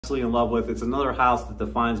Absolutely in love with. It's another house that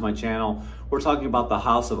defines my channel. We're talking about the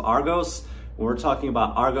house of Argos. We're talking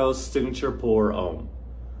about Argos signature pour Homme.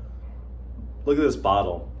 Look at this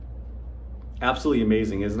bottle. Absolutely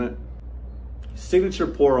amazing, isn't it? Signature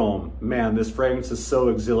pour Homme. Man, this fragrance is so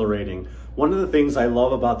exhilarating. One of the things I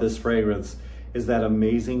love about this fragrance is that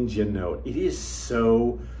amazing gin note. It is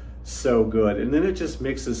so good. And then it just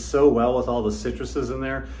mixes so well with all the citruses in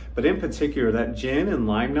there. But in particular, that gin and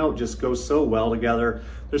lime note just goes so well together.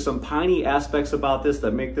 There's some piney aspects about this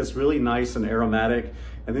that make this really nice and aromatic.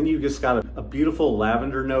 And then you've just got a beautiful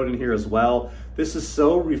lavender note in here as well. This is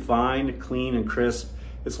so refined, clean, and crisp.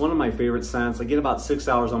 It's one of my favorite scents. I get about 6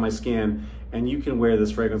 hours on my skin, and you can wear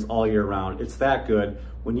this fragrance all year round. It's that good.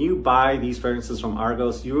 When you buy these fragrances from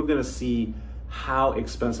Argos, you're gonna see how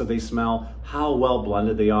expensive they smell, how well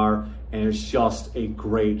blended they are, and it's just a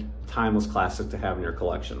great timeless classic to have in your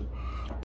collection.